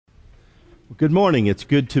Good morning. It's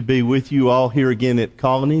good to be with you all here again at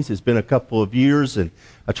Colonies. It's been a couple of years, and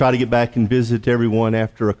I try to get back and visit everyone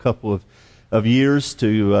after a couple of years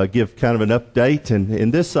to give kind of an update. And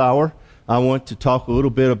in this hour, I want to talk a little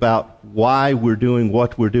bit about why we're doing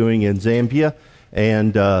what we're doing in Zambia.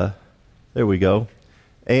 And there we go.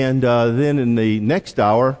 And then in the next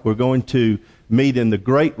hour, we're going to meet in the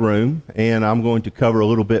great room, and I'm going to cover a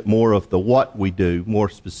little bit more of the what we do, more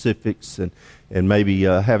specifics, and maybe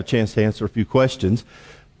have a chance to answer a few questions.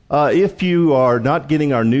 If you are not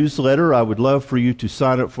getting our newsletter, I would love for you to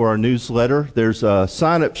sign up for our newsletter. There's a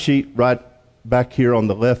sign-up sheet right back here on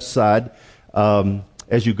the left side.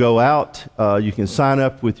 As you go out, you can sign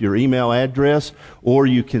up with your email address, or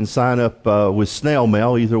you can sign up with snail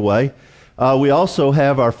mail, either way. We also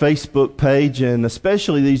have our Facebook page, and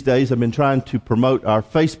especially these days, I've been trying to promote our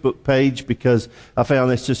Facebook page because I found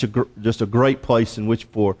that's just a great place in which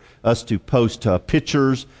for us to post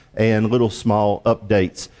pictures and little small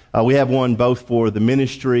updates. We have one both for the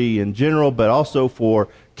ministry in general, but also for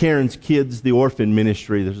Karen's Kids, the orphan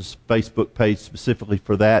ministry. There's a Facebook page specifically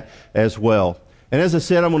for that as well. And as I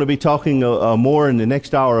said, I'm going to be talking more in the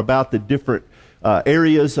next hour about the different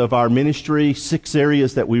areas of our ministry, 6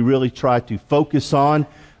 areas that we really try to focus on.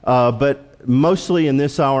 But mostly in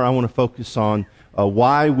this hour, I want to focus on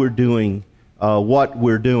why we're doing what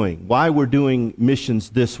we're doing, why we're doing missions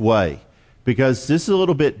this way. Because this is a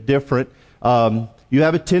little bit different. You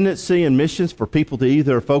have a tendency in missions for people to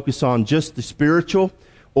either focus on just the spiritual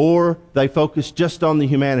or they focus just on the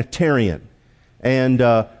humanitarian. And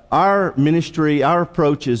our ministry, our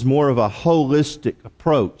approach is more of a holistic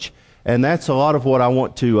approach. And that's a lot of what I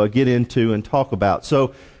want to get into and talk about.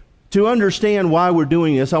 So to understand why we're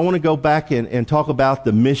doing this, I want to go back and talk about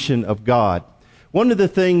the mission of God. One of the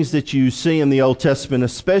things that you see in the Old Testament,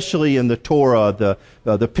 especially in the Torah,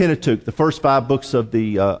 the Pentateuch, the first 5 books of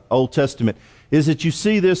the Old Testament, is that you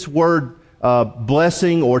see this word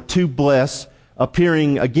blessing or to bless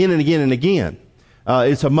appearing again and again and again.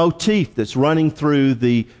 It's a motif that's running through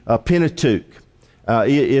the Pentateuch,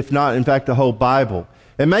 if not, in fact, the whole Bible.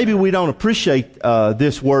 And maybe we don't appreciate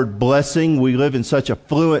this word blessing. We live in such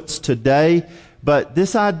affluence today. But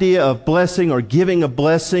this idea of blessing or giving a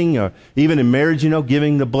blessing, or even in marriage,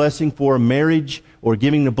 giving the blessing for a marriage or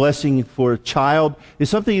giving the blessing for a child,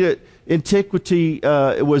 is something that antiquity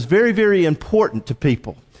was very, very important to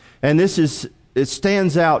people. And it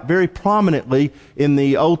stands out very prominently in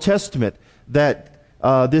the Old Testament that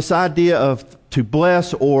this idea of to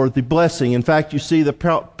bless or the blessing. In fact, you see the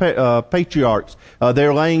patriarchs,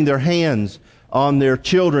 they're laying their hands on their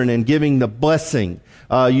children and giving the blessing.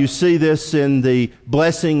 You see this in the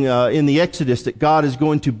blessing in the Exodus, that God is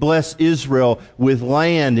going to bless Israel with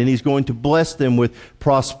land, and He's going to bless them with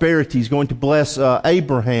prosperity. He's going to bless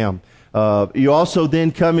Abraham. You also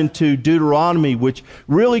then come into Deuteronomy, which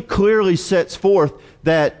really clearly sets forth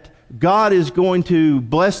that God is going to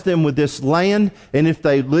bless them with this land, and if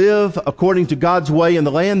they live according to God's way in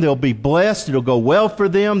the land, they'll be blessed. It'll go well for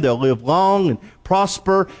them. They'll live long and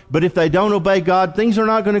prosper. But if they don't obey God, things are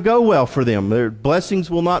not going to go well for them. Their blessings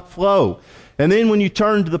will not flow. And then when you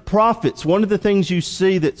turn to the prophets, one of the things you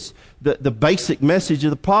see that's the basic message of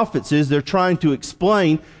the prophets is they're trying to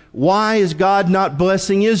explain, why is God not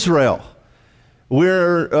blessing Israel?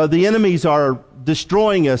 Where the enemies are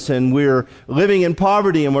destroying us, and we're living in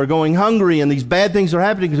poverty, and we're going hungry, and these bad things are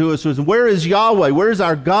happening to us. Where is Yahweh? Where is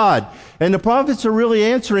our God? And the prophets are really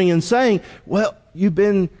answering and saying, well, you've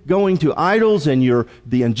been going to idols, and you're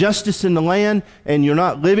the injustice in the land, and you're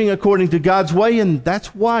not living according to God's way, and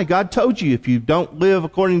that's why God told you, if you don't live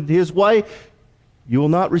according to His way, you will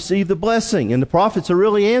not receive the blessing. And the prophets are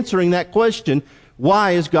really answering that question.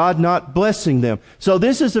 Why is God not blessing them? So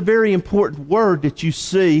this is a very important word that you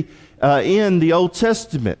see in the Old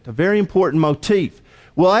Testament, a very important motif.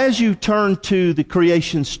 Well, as you turn to the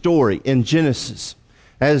creation story in Genesis,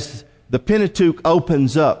 as the Pentateuch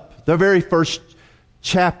opens up, the very first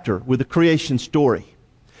chapter with the creation story,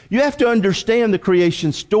 you have to understand the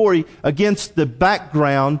creation story against the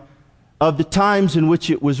background of the times in which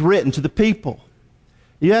it was written to the people.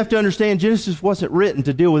 You have to understand Genesis wasn't written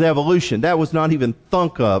to deal with evolution. That was not even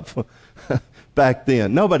thunk of back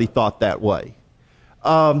then. Nobody thought that way.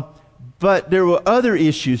 But there were other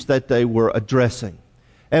issues that they were addressing.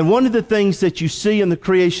 And one of the things that you see in the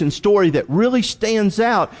creation story that really stands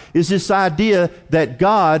out is this idea that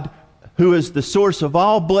God, who is the source of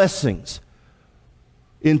all blessings,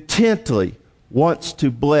 intently wants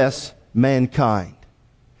to bless mankind.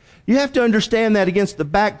 You have to understand that against the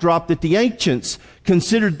backdrop that the ancients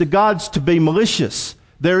considered the gods to be malicious.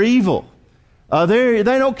 They're evil. They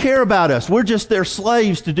don't care about us. We're just their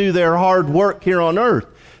slaves to do their hard work here on earth.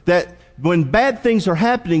 That when bad things are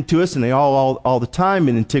happening to us, and they all the time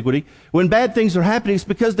in antiquity, when bad things are happening, it's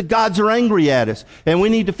because the gods are angry at us. And we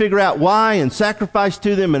need to figure out why and sacrifice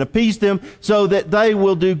to them and appease them so that they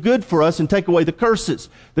will do good for us and take away the curses.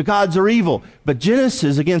 The gods are evil. But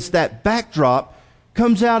Genesis, against that backdrop,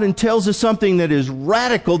 comes out and tells us something that is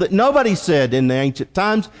radical that nobody said in the ancient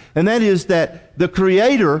times, and that is that the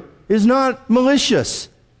Creator is not malicious,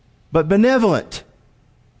 but benevolent.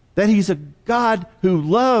 That He's a God who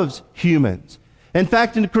loves humans. In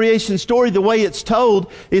fact, in the creation story, the way it's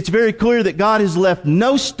told, it's very clear that God has left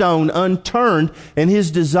no stone unturned in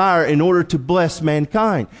His desire in order to bless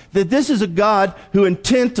mankind. That this is a God who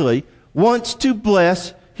intently wants to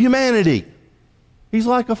bless humanity. He's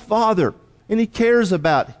like a father, and He cares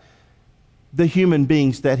about the human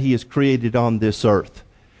beings that He has created on this earth.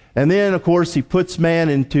 And then, of course, He puts man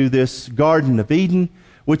into this Garden of Eden,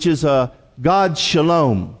 which is God's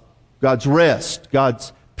shalom, God's rest,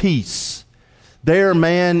 God's peace. There,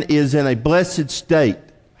 man is in a blessed state,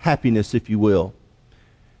 happiness, if you will.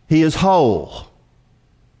 He is whole.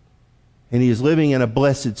 And he is living in a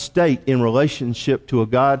blessed state in relationship to a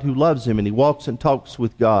God who loves him, and he walks and talks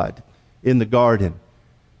with God in the garden.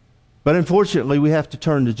 But unfortunately, we have to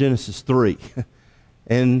turn to Genesis 3,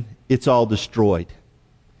 and it's all destroyed.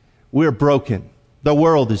 We're broken. The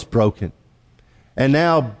world is broken. And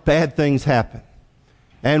now bad things happen.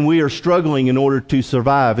 And we are struggling in order to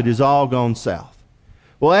survive. It has all gone south.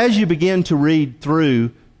 Well, as you begin to read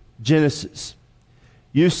through Genesis,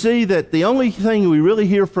 you see that the only thing we really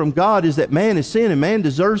hear from God is that man is sin and man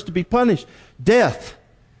deserves to be punished. Death.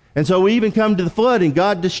 And so we even come to the flood, and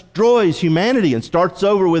God destroys humanity and starts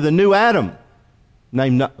over with a new Adam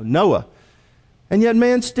named Noah. And yet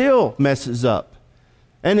man still messes up.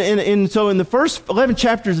 And so in the first 11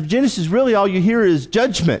 chapters of Genesis, really all you hear is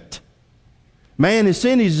judgment. Man has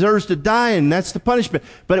sinned, he deserves to die, and that's the punishment.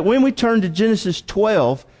 But when we turn to Genesis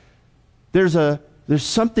 12, there's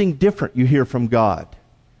something different you hear from God.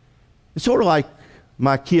 It's sort of like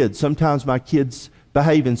my kids. Sometimes my kids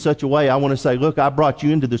behave in such a way, I want to say, look, I brought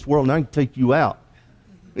you into this world and I can take you out.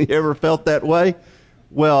 You ever felt that way?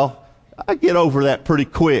 Well, I get over that pretty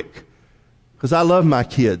quick because I love my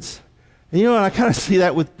kids. And and I kind of see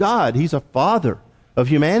that with God. He's a father of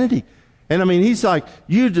humanity. And I mean, He's like,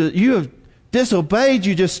 you have disobeyed,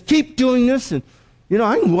 you just keep doing this, and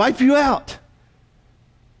I can wipe you out.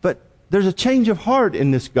 But there's a change of heart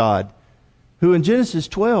in this God who in Genesis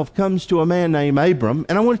 12 comes to a man named Abram.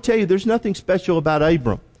 And I want to tell you, there's nothing special about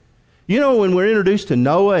Abram. When we're introduced to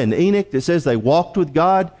Noah and Enoch, it says they walked with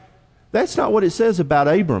God. That's not what it says about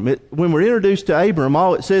Abram. When we're introduced to Abram,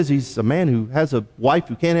 all it says he's a man who has a wife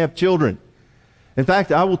who can't have children. In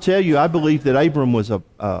fact, I will tell you, I believe that Abram was a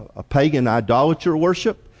pagan idolater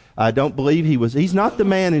worship. I don't believe he's not the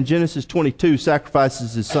man in Genesis 22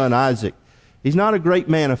 sacrifices his son Isaac. He's not a great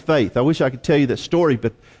man of faith. I wish I could tell you that story,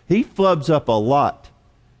 but he flubs up a lot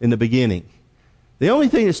in the beginning. The only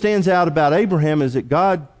thing that stands out about Abraham is that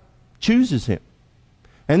God chooses him.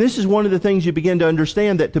 And this is one of the things you begin to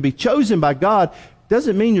understand, that to be chosen by God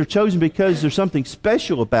doesn't mean you're chosen because there's something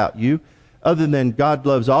special about you, other than God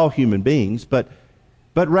loves all human beings, but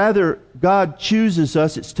rather God chooses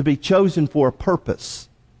us. It's to be chosen for a purpose.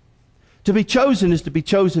 To be chosen is to be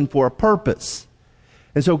chosen for a purpose.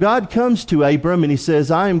 And so God comes to Abram and He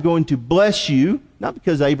says, I am going to bless you, not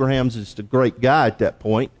because Abraham's just a great guy at that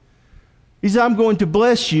point. He says, I'm going to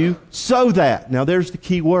bless you so that, now there's the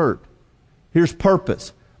key word. Here's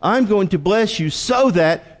purpose. I'm going to bless you so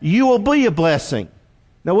that you will be a blessing.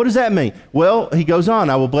 Now what does that mean? Well, he goes on,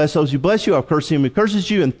 I will bless those who bless you, I'll curse him who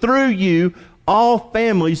curses you, and through you all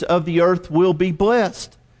families of the earth will be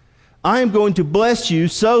blessed. I am going to bless you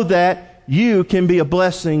so that you can be a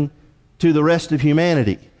blessing to the rest of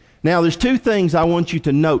humanity. Now, there's two things I want you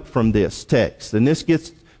to note from this text, and this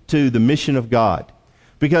gets to the mission of God,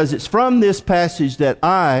 because it's from this passage that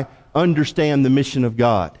I understand the mission of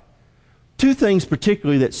God. Two things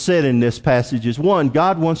particularly that's said in this passage is, one,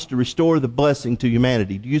 God wants to restore the blessing to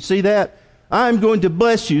humanity. Do you see that? I'm going to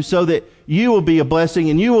bless you so that you will be a blessing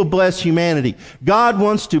and you will bless humanity. God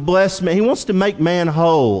wants to bless man. He wants to make man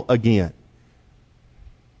whole again.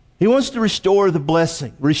 He wants to restore the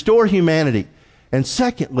blessing, restore humanity. And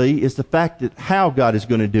secondly is the fact that how God is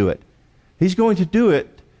going to do it. He's going to do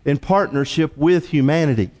it in partnership with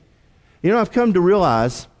humanity. I've come to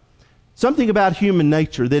realize something about human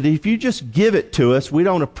nature, that if you just give it to us, we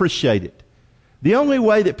don't appreciate it. The only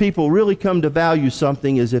way that people really come to value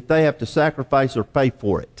something is if they have to sacrifice or pay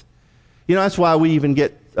for it. That's why we even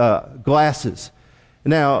get glasses.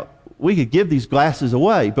 Now, we could give these glasses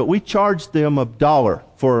away, but we charge them $1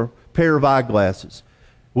 for a pair of eyeglasses.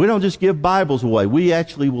 We don't just give Bibles away. We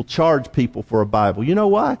actually will charge people for a Bible. You know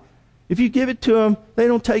why? If you give it to them, they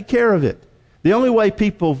don't take care of it. The only way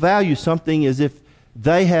people value something is if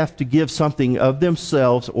they have to give something of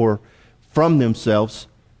themselves or from themselves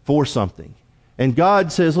for something. And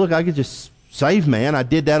God says, look, I could just save man. I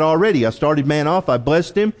did that already. I started man off. I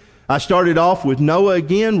blessed him. I started off with Noah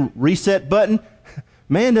again, reset button.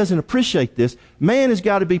 Man doesn't appreciate this. Man has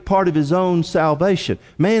got to be part of his own salvation.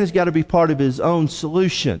 Man has got to be part of his own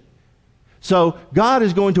solution. So God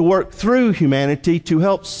is going to work through humanity to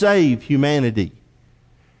help save humanity.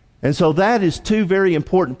 And so that is two very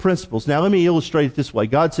important principles. Now let me illustrate it this way.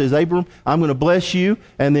 God says, Abram, I'm going to bless you,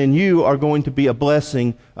 and then you are going to be a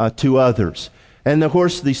blessing to others. And of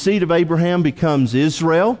course, the seed of Abraham becomes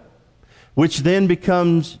Israel, which then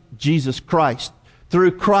becomes Jesus Christ.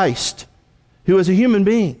 Through Christ, who is a human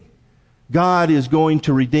being, God is going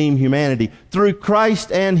to redeem humanity. Through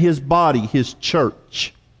Christ and his body, his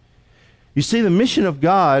church. You see, the mission of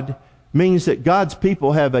God means that God's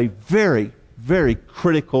people have a very, very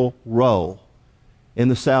critical role in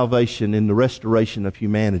the salvation, in the restoration of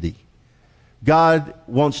humanity. God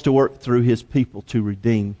wants to work through his people to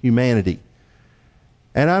redeem humanity.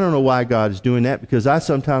 And I don't know why God is doing that, because I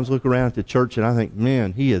sometimes look around at the church and I think,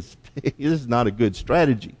 man, this is not a good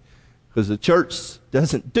strategy. Because the church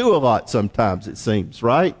doesn't do a lot sometimes, it seems,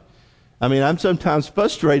 right? I mean, I'm sometimes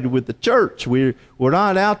frustrated with the church. We're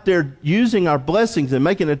not out there using our blessings and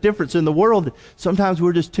making a difference in the world. Sometimes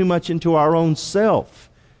we're just too much into our own self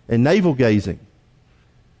and navel-gazing.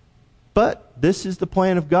 But this is the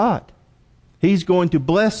plan of God. He's going to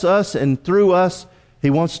bless us, and through us, he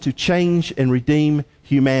wants to change and redeem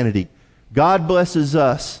humanity. God blesses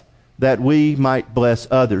us that we might bless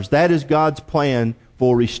others. That is God's plan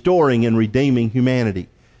for restoring and redeeming humanity.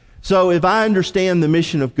 So if I understand the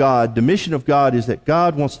mission of God is that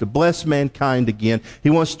God wants to bless mankind again. He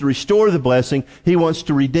wants to restore the blessing. He wants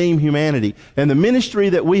to redeem humanity. And the ministry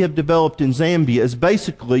that we have developed in Zambia is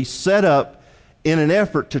basically set up in an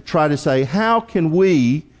effort to try to say, how can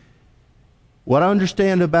we, what I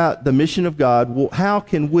understand about the mission of God, how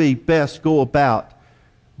can we best go about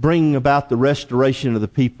bringing about the restoration of the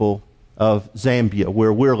people of Zambia,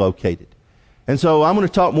 where we're located. And so I'm going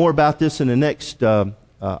to talk more about this in the next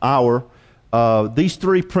hour. These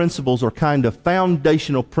three principles are kind of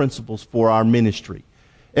foundational principles for our ministry.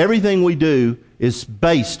 Everything we do is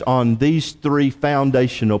based on these three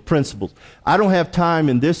foundational principles. I don't have time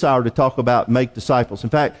in this hour to talk about make disciples. In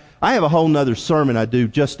fact, I have a whole nother sermon I do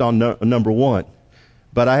just on number one.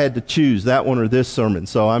 But I had to choose that one or this sermon.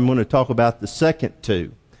 So I'm going to talk about the second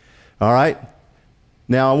two. All right?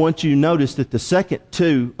 Now, I want you to notice that the second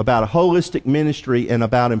two, about a holistic ministry and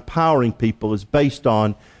about empowering people, is based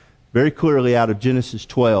on, very clearly out of Genesis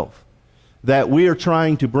 12, that we are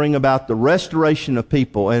trying to bring about the restoration of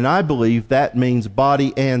people, and I believe that means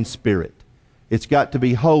body and spirit. It's got to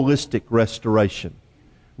be holistic restoration,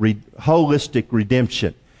 holistic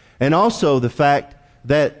redemption. And also the fact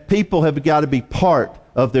that people have got to be part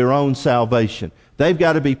of their own salvation. They've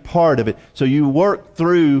got to be part of it. So you work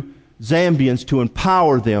through Zambians to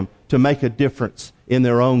empower them to make a difference in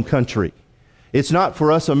their own country. It's not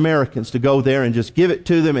for us Americans to go there and just give it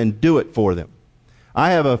to them and do it for them. I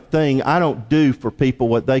have a thing, I don't do for people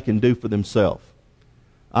what they can do for themselves.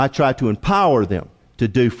 I try to empower them to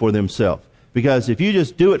do for themselves. Because if you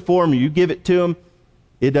just do it for them, you give it to them,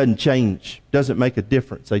 it doesn't change, doesn't make a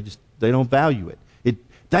difference. They don't value it.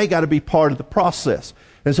 They got to be part of the process.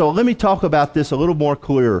 And so let me talk about this a little more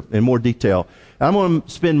clear in more detail. I'm going to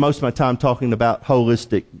spend most of my time talking about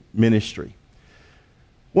holistic ministry.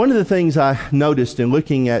 One of the things I noticed in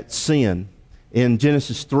looking at sin in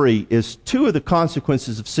Genesis 3 is two of the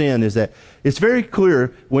consequences of sin is that it's very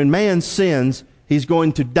clear when man sins, he's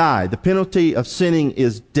going to die. The penalty of sinning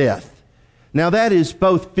is death. Now that is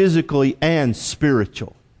both physically and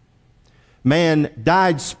spiritual. Man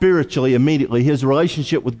died spiritually immediately. His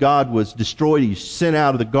relationship with God was destroyed. He's sent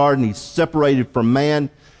out of the garden. He's separated from man.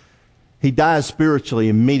 He dies spiritually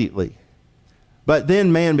immediately. But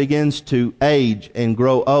then man begins to age and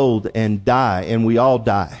grow old and die, and we all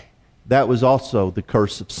die. That was also the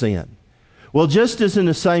curse of sin. Well, just as in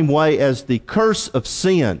the same way as the curse of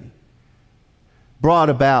sin brought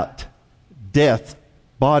about death,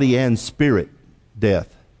 body and spirit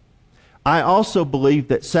death, I also believe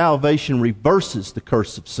that salvation reverses the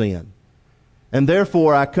curse of sin. And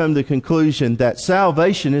therefore, I come to the conclusion that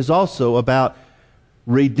salvation is also about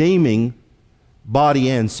redeeming body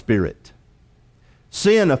and spirit.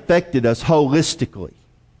 Sin affected us holistically.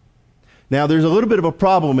 Now, there's a little bit of a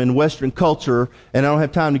problem in Western culture, and I don't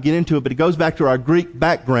have time to get into it, but it goes back to our Greek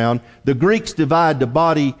background. The Greeks divide the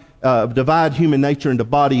body divide human nature into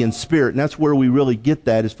body and spirit, and that's where we really get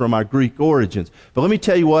that, is from our Greek origins. But let me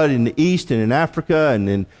tell you what, in the East and in Africa and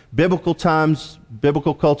in biblical times,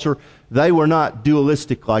 biblical culture, they were not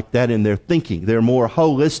dualistic like that in their thinking. They're more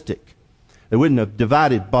holistic. They wouldn't have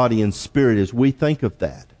divided body and spirit as we think of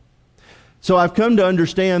that. So I've come to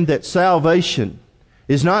understand that salvation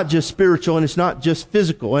is not just spiritual and it's not just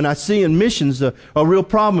physical. And I see in missions a real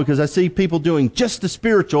problem, because I see people doing just the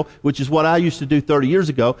spiritual, which is what I used to do 30 years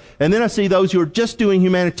ago. And then I see those who are just doing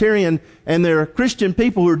humanitarian, and they're Christian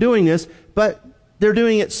people who are doing this, but they're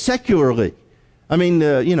doing it secularly. I mean,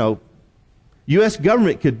 U.S.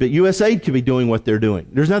 government could be, USAID could be doing what they're doing.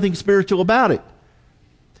 There's nothing spiritual about it.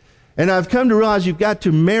 And I've come to realize you've got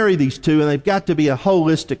to marry these two, and they've got to be a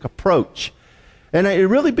holistic approach. And it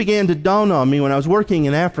really began to dawn on me when I was working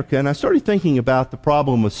in Africa, and I started thinking about the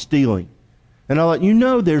problem of stealing. And I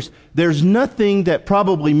thought, there's nothing that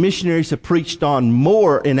probably missionaries have preached on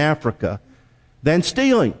more in Africa than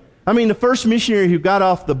stealing. I mean, the first missionary who got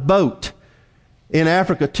off the boat in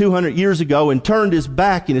Africa 200 years ago and turned his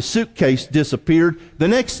back and his suitcase disappeared, the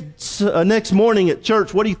next morning at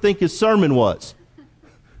church, what do you think his sermon was?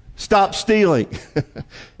 Stop stealing.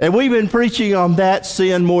 And we've been preaching on that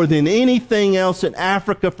sin more than anything else in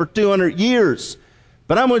Africa for 200 years.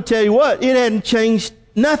 But I'm going to tell you what, it hadn't changed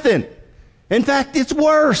nothing. In fact, it's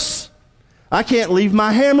worse. I can't leave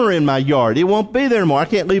my hammer in my yard. It won't be there anymore. I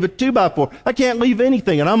can't leave a 2x4. I can't leave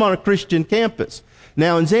anything. And I'm on a Christian campus.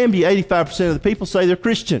 Now in Zambia, 85% of the people say they're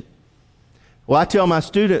Christian. Well, I tell my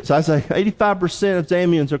students, I say 85% of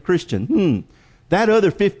Zambians are Christian. That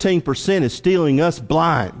other 15% is stealing us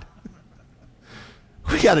blind.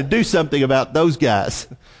 We got to do something about those guys.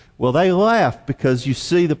 Well, they laugh because you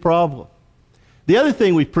see the problem. The other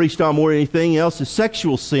thing we preached on more than anything else is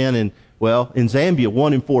sexual sin. And, well, in Zambia,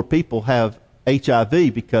 1 in 4 people have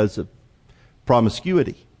HIV because of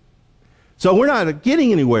promiscuity. So we're not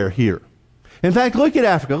getting anywhere here. In fact, look at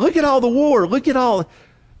Africa. Look at all the war. Look at all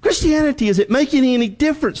Christianity. Is it making any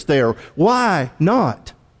difference there? Why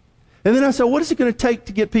not? And then I said, what is it going to take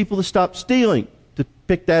to get people to stop stealing? To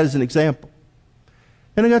pick that as an example.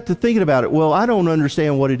 And I got to thinking about it. Well, I don't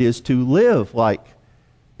understand what it is to live like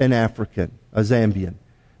an African, a Zambian.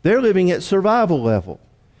 They're living at survival level.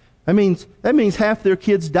 That means half their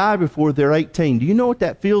kids die before they're 18. Do you know what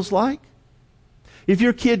that feels like? If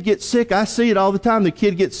your kid gets sick, I see it all the time. The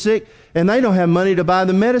kid gets sick and they don't have money to buy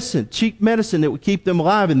the medicine, cheap medicine that would keep them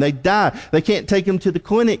alive, and they die. They can't take them to the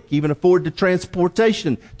clinic, even afford the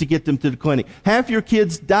transportation to get them to the clinic. Half your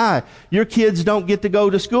kids die. Your kids don't get to go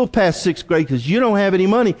to school past 6th grade because you don't have any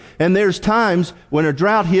money. And there's times when a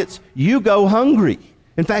drought hits, you go hungry.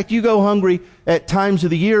 In fact, you go hungry at times of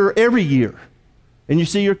the year, every year. And you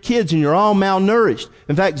see your kids and you're all malnourished.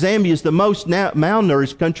 In fact, Zambia is the most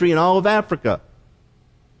malnourished country in all of Africa.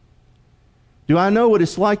 Do I know what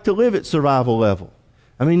it's like to live at survival level?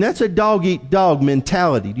 I mean, that's a dog-eat-dog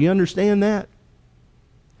mentality. Do you understand that?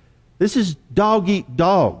 This is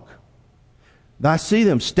dog-eat-dog. I see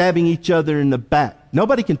them stabbing each other in the back.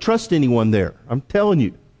 Nobody can trust anyone there. I'm telling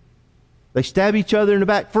you. They stab each other in the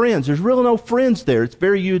back. Friends. There's really no friends there. It's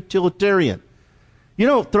very utilitarian. You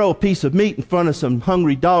don't throw a piece of meat in front of some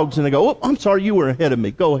hungry dogs and they go, oh, I'm sorry, you were ahead of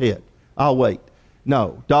me. Go ahead. I'll wait.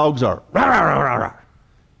 No. Dogs are rah, rah, rah, rah.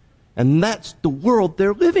 And that's the world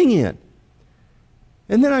they're living in.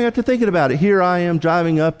 And then I got to thinking about it. Here I am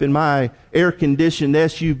driving up in my air-conditioned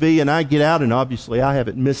SUV, and I get out, and obviously I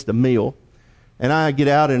haven't missed a meal. And I get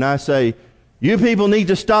out and I say, you people need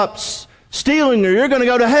to stop stealing or you're going to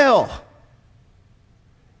go to hell.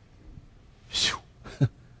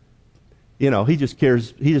 He just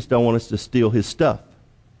cares. He just don't want us to steal his stuff.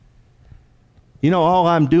 All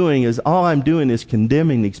I'm doing is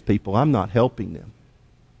condemning these people. I'm not helping them.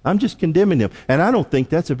 I'm just condemning them. And I don't think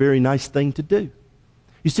that's a very nice thing to do.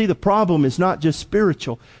 You see, the problem is not just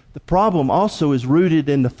spiritual. The problem also is rooted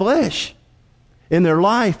in the flesh, in their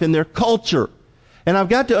life, in their culture. And I've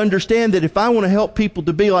got to understand that if I want to help people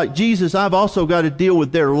to be like Jesus, I've also got to deal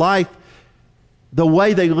with their life, the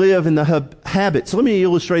way they live, and the habits. Let me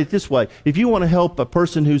illustrate it this way. If you want to help a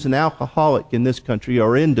person who's an alcoholic in this country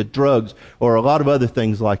or into drugs or a lot of other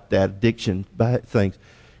things like that, addiction things,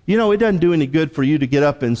 it doesn't do any good for you to get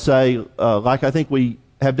up and say, like I think we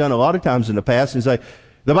have done a lot of times in the past, and say,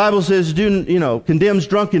 the Bible says, condemns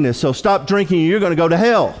drunkenness, so stop drinking and you're going to go to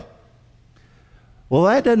hell. Well,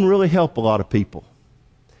 that doesn't really help a lot of people.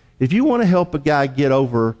 If you want to help a guy get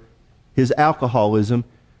over his alcoholism,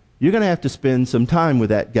 you're going to have to spend some time with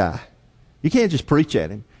that guy. You can't just preach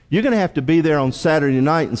at him. You're going to have to be there on Saturday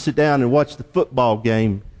night and sit down and watch the football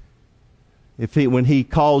game when he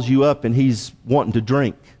calls you up and he's wanting to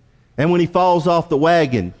drink. And when he falls off the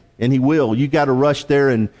wagon and He will. You got to rush there,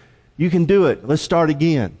 and you can do it. Let's start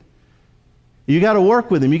again. You got to work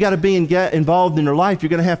with them. You got to be involved in their life. You're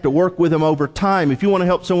going to have to work with them over time. If you want to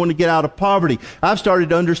help someone to get out of poverty, I've started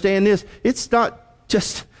to understand this. It's not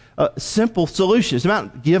just a simple solution. It's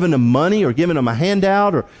about giving them money or giving them a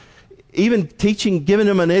handout or even teaching, giving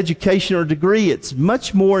them an education or degree. It's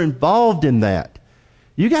much more involved in that.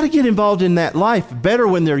 You got to get involved in that life better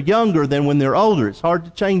when they're younger than when they're older. It's hard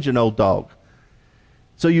to change an old dog.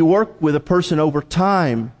 So you work with a person over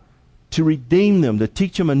time to redeem them, to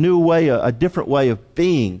teach them a new way, a different way of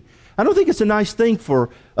being. I don't think it's a nice thing for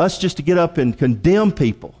us just to get up and condemn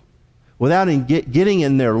people without getting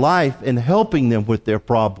in their life and helping them with their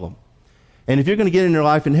problem. And if you're going to get in their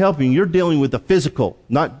life and help them, you're dealing with the physical,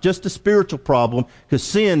 not just a spiritual problem, because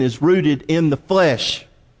sin is rooted in the flesh.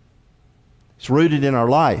 It's rooted in our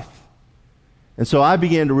life. And so I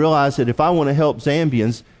began to realize that if I want to help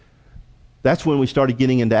Zambians, that's when we started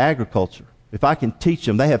getting into agriculture. If I can teach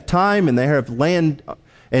them, they have time and they have land,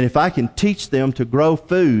 and if I can teach them to grow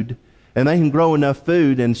food, and they can grow enough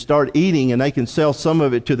food and start eating, and they can sell some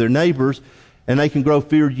of it to their neighbors, and they can grow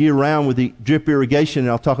food year-round with the drip irrigation,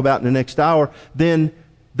 and I'll talk about in the next hour, then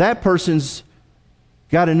that person's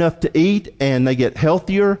got enough to eat, and they get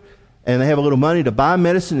healthier, and they have a little money to buy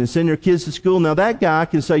medicine and send their kids to school. Now that guy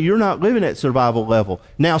can say, you're not living at survival level.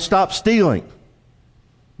 Now stop stealing.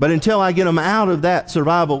 But until I get them out of that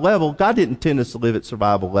survival level, God didn't intend us to live at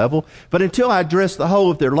survival level, but until I address the whole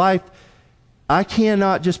of their life, I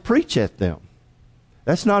cannot just preach at them.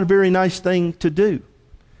 That's not a very nice thing to do.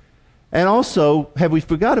 And also, have we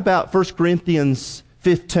forgot about 1 Corinthians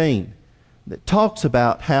 15 that talks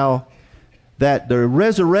about how that the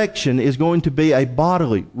resurrection is going to be a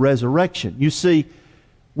bodily resurrection. You see,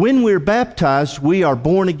 when we're baptized, we are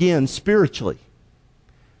born again spiritually.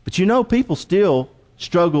 But you know, people still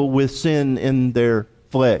struggle with sin in their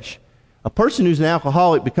flesh. A person who's an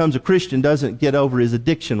alcoholic becomes a Christian doesn't get over his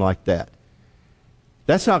addiction like that.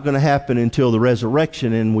 That's not going to happen until the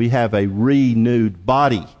resurrection and we have a renewed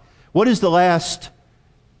body. What is the last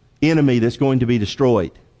enemy that's going to be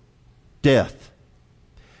destroyed? Death.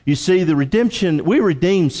 You see, the redemption, we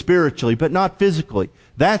redeem spiritually, but not physically.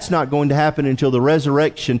 That's not going to happen until the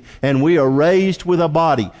resurrection, and we are raised with a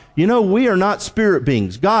body. You know, we are not spirit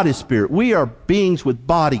beings. God is spirit. We are beings with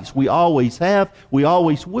bodies. We always have. We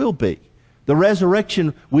always will be. The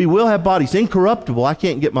resurrection, we will have bodies. Incorruptible, I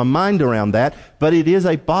can't get my mind around that, but it is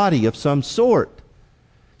a body of some sort.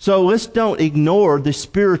 So let's don't ignore the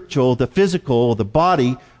spiritual, the physical, the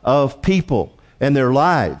body of people and their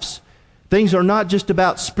lives. Things are not just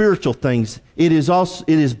about spiritual things. It is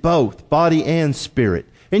both, body and spirit.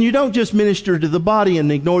 And you don't just minister to the body and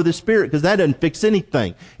ignore the spirit, because that doesn't fix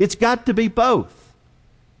anything. It's got to be both.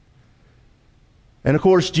 And of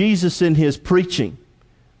course, Jesus in his preaching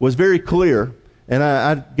was very clear. And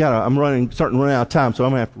I'm starting to run out of time, so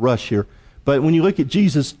I'm going to have to rush here. But when you look at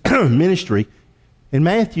Jesus' ministry, in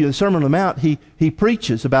Matthew, in the Sermon on the Mount, he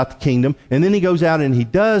preaches about the kingdom, and then he goes out and he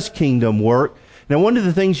does kingdom work. Now, one of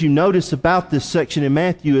the things you notice about this section in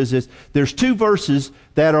Matthew is this: there's two verses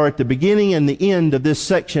that are at the beginning and the end of this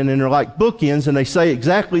section, and they're like bookends, and they say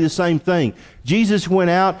exactly the same thing. Jesus went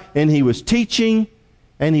out and he was teaching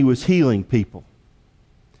and he was healing people.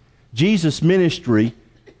 Jesus' ministry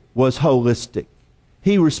was holistic.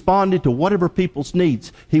 He responded to whatever people's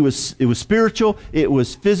needs. It was spiritual, it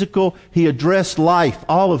was physical. He addressed life,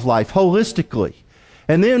 all of life, holistically.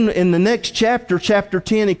 And then in the next chapter, chapter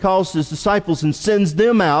 10, he calls his disciples and sends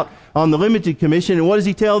them out on the limited commission. And what does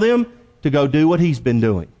he tell them? To go do what he's been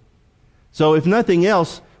doing. So if nothing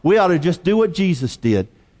else, we ought to just do what Jesus did.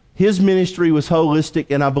 His ministry was holistic,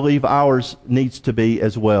 and I believe ours needs to be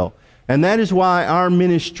as well. And that is why our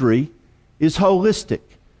ministry is holistic.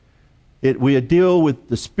 We deal with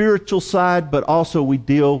the spiritual side, but also we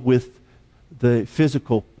deal with the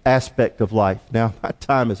physical aspect of life. Now, my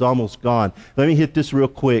time is almost gone. Let me hit this real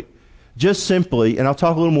quick. Just simply, and I'll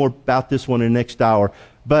talk a little more about this one in the next hour,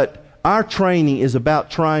 but our training is about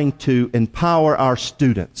trying to empower our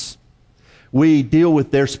students. We deal with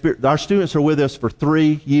their spirit. Our students are with us for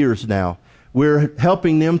 3 years now. We're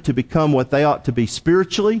helping them to become what they ought to be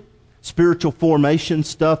spiritually, spiritual formation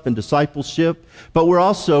stuff and discipleship, but we're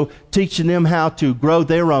also teaching them how to grow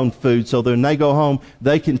their own food so that when they go home,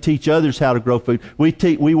 they can teach others how to grow food.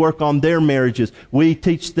 We work on their marriages. We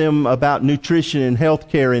teach them about nutrition and health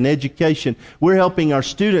care and education. We're helping our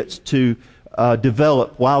students to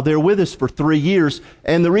develop while they're with us for 3 years,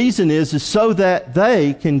 and the reason is so that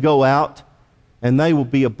they can go out and they will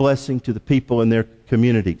be a blessing to the people in their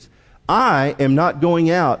communities. I am not going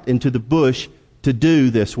out into the bush to do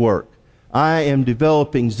this work. I am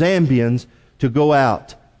developing Zambians to go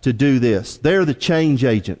out to do this. They're the change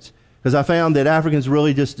agents. Because I found that Africans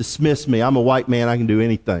really just dismiss me. I'm a white man, I can do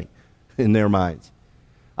anything in their minds.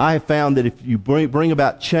 I have found that if you bring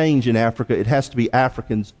about change in Africa, it has to be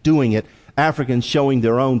Africans doing it, Africans showing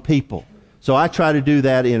their own people. So I try to do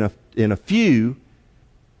that in a few,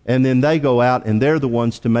 and then they go out and they're the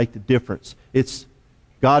ones to make the difference. It's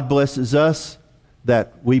God blesses us,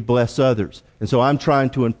 that we bless others. And so I'm trying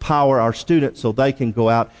to empower our students so they can go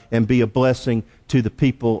out and be a blessing to the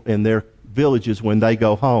people in their villages when they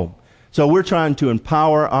go home. So we're trying to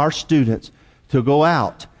empower our students to go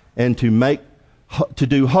out and to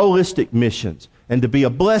do holistic missions and to be a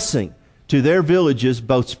blessing to their villages,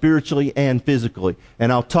 both spiritually and physically.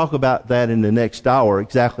 And I'll talk about that in the next hour,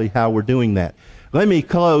 exactly how we're doing that. Let me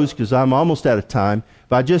close, because I'm almost out of time,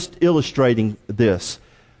 by just illustrating this.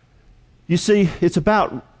 You see, it's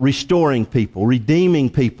about restoring people, redeeming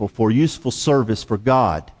people for useful service for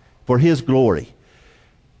God, for His glory.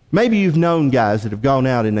 Maybe you've known guys that have gone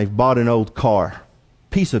out and they've bought an old car,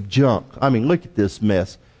 piece of junk. I mean, look at this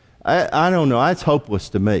mess. I don't know. It's hopeless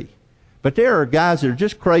to me. But there are guys that are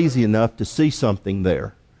just crazy enough to see something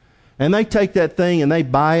there. And they take that thing and they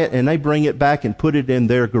buy it and they bring it back and put it in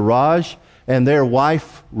their garage. And their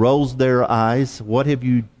wife rolls their eyes. What have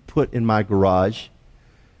you put in my garage?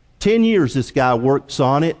 10 years this guy works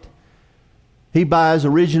on it. He buys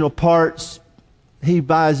original parts. He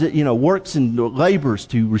buys it, works and labors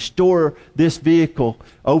to restore this vehicle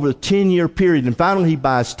over a 10-year period. And finally he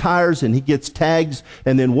buys tires and he gets tags.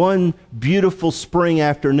 And then one beautiful spring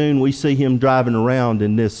afternoon, we see him driving around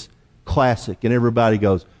in this classic. And everybody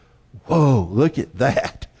goes, whoa, look at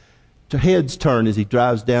that. The heads turn as he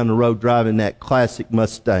drives down the road driving that classic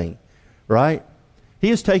Mustang, right? He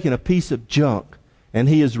has taken a piece of junk and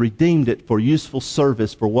he has redeemed it for useful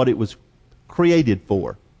service for what it was created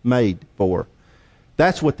for, made for.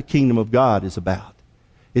 That's what the kingdom of God is about.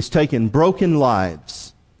 It's taking broken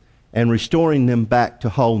lives and restoring them back to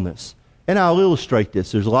wholeness. And I'll illustrate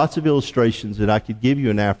this. There's lots of illustrations that I could give you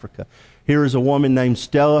in Africa. Here is a woman named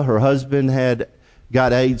Stella. Her husband had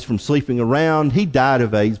got AIDS from sleeping around. He died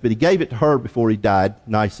of AIDS, but he gave it to her before he died.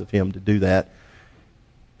 Nice of him to do that.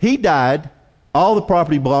 He died. All the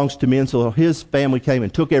property belongs to men, so his family came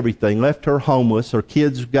and took everything, left her homeless. Her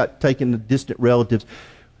kids got taken to distant relatives.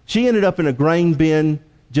 She ended up in a grain bin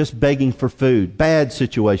just begging for food. Bad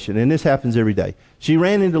situation, and this happens every day. She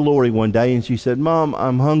ran into Lori one day and she said, Mom,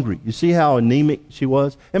 I'm hungry. You see how anemic she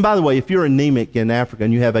was? And by the way, if you're anemic in Africa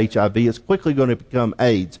and you have HIV, it's quickly going to become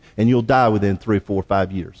AIDS, and you'll die within 3, 4,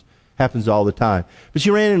 5 years. Happens all the time. But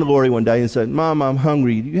she ran into Lori one day and said, Mom, I'm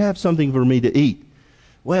hungry. Do you have something for me to eat?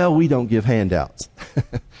 Well, we don't give handouts.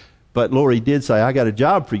 But Lori did say, I got a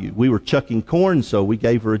job for you. We were chucking corn, so we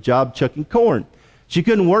gave her a job chucking corn. She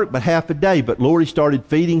couldn't work but half a day, but Lori started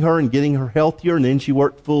feeding her and getting her healthier, and then she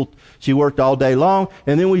worked all day long.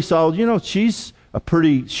 And then we saw, she's a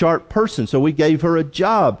pretty sharp person, so we gave her a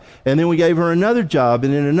job. And then we gave her another job,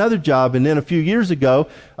 and then another job. And then a few years ago,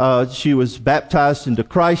 she was baptized into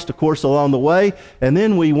Christ, of course, along the way. And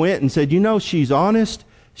then we went and said, she's honest.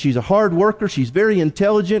 She's a hard worker. She's very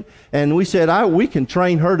intelligent. And we said, we can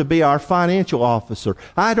train her to be our financial officer.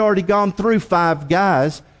 I'd already gone through 5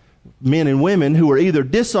 guys, men and women, who were either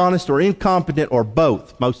dishonest or incompetent or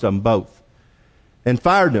both, most of them both, and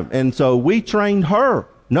fired them. And so we trained her.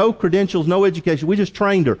 No credentials, no education. We just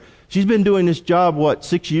trained her. She's been doing this job,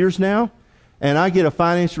 6 years now? And I get a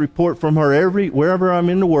finance report from her wherever I'm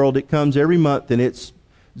in the world. It comes every month, and it's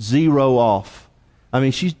 0 off. I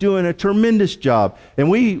mean, she's doing a tremendous job. And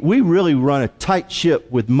we really run a tight ship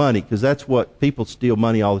with money, because that's what people steal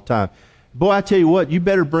money all the time. Boy, I tell you what, you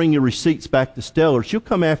better bring your receipts back to Stella. She'll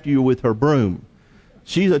come after you with her broom.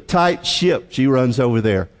 She's a tight ship she runs over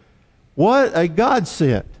there. What a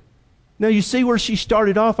godsend. Now, you see where she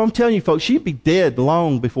started off? I'm telling you, folks, she'd be dead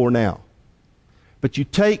long before now. But you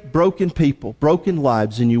take broken people, broken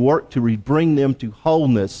lives, and you work to bring them to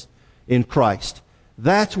wholeness in Christ.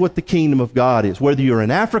 That's what the kingdom of God is, whether you're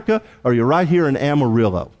in Africa or you're right here in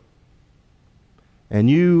Amarillo. And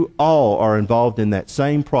you all are involved in that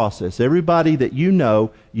same process. Everybody that you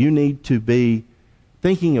know, you need to be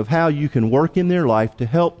thinking of how you can work in their life to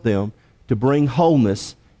help them to bring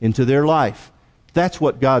wholeness into their life. That's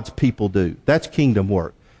what God's people do. That's kingdom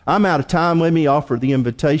work. I'm out of time. Let me offer the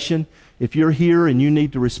invitation. If you're here and you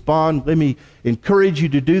need to respond, let me encourage you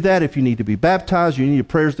to do that. If you need to be baptized, you need your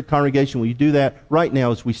prayers of the congregation, will you do that right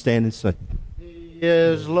now as we stand and sing? He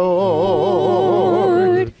is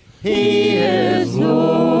Lord. He is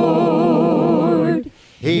Lord.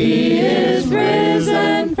 He is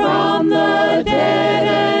risen from the dead,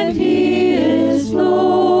 and He is Lord.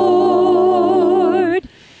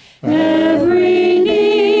 Every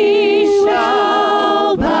knee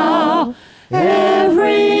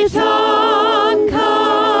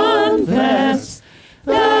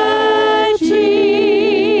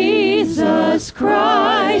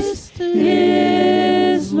Christ in